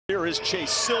Here is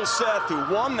Chase Silseth,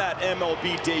 who won that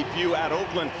MLB debut at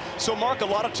Oakland. So, Mark, a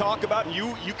lot of talk about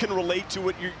you can relate to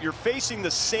it. You're facing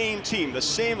the same team, the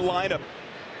same lineup.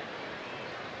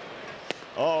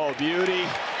 Oh, beauty.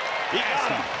 He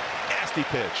got him. Nasty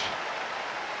pitch.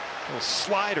 Little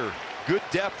slider. Good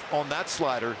depth on that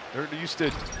slider. They're used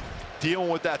to dealing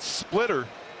with that splitter.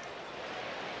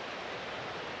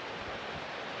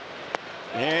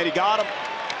 And he got him.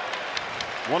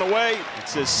 One away.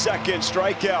 It's his second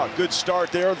strikeout. Good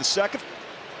start there, the second.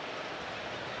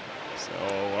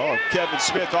 So, Kevin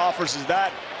Smith offers us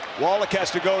that. Wallach has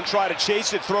to go and try to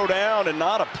chase it, throw down, and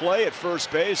not a play at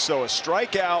first base. So a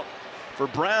strikeout for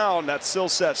Brown. That's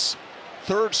Silseth's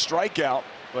third strikeout,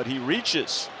 but he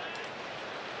reaches.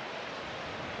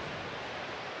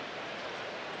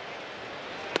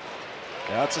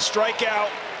 That's a strikeout.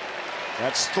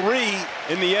 That's 3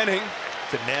 in the inning.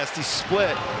 It's a nasty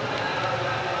split.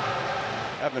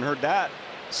 Haven't heard that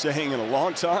saying in a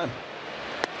long time.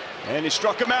 And he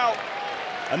struck him out.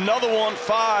 Another one,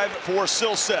 5 for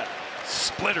Silseth.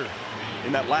 Splitter.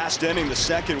 In that last inning, the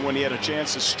second, when he had a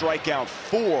chance to strike out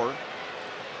 4.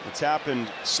 It's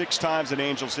happened 6 times in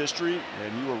Angels history,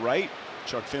 and you were right.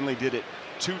 Chuck Finley did it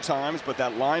 2 times, but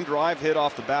that line drive hit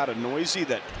off the bat of Noisy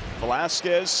that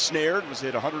Velasquez snared was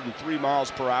hit 103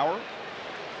 miles per hour.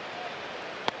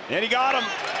 And he got him.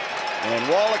 And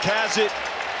Wallach has it.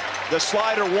 The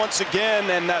slider once again,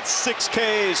 and that's 6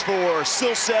 Ks for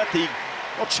Silseth.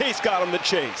 Chase got him to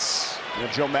chase.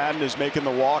 Joe Madden is making the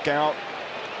walk out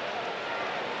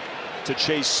to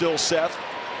chase Silseth.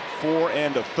 4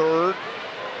 1/3.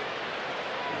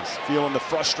 He's feeling the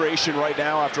frustration right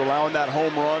now after allowing that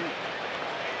home run.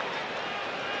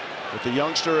 But the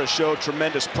youngster has showed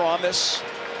tremendous promise.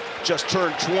 Just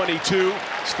turned 22.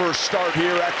 His first start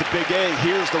here at the Big A.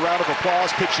 Here's the round of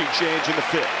applause. Pitching change in the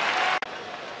 5th.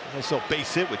 Nice little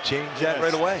base hit would change that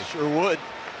right away. Sure would.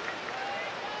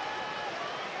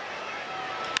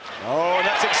 Oh, and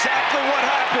that's exactly what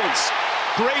happens.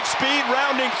 Great speed,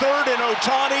 rounding third, and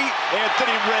Ohtani.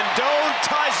 Anthony Rendon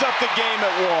ties up the game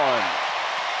at 1.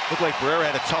 Looked like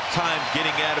Barrera had a tough time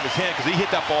getting out of his hand because he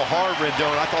hit that ball hard,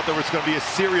 Rendon. I thought there was going to be a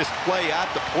serious play at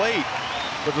the plate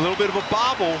with a little bit of a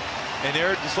bobble, and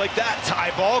there, just like that,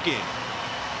 tie ball game.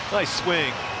 Nice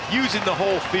swing, using the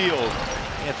whole field.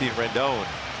 Anthony Rendon.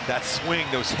 That swing,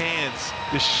 those hands,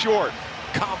 the short,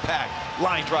 compact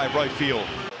line drive right field.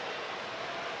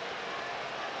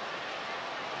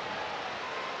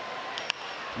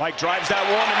 Mike drives that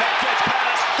one, and that gets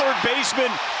past third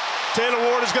baseman. Taylor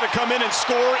Ward is going to come in and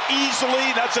score easily.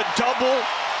 That's a double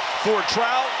for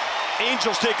Trout.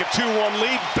 Angels take a 2-1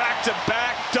 lead,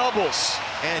 back-to-back doubles.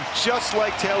 And just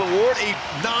like Taylor Ward, a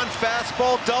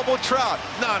non-fastball double. Trout,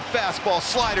 non-fastball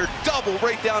slider double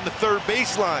right down the third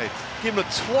baseline. Give him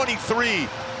a 23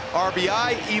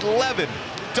 RBI, 11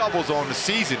 doubles on the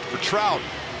season for Trout.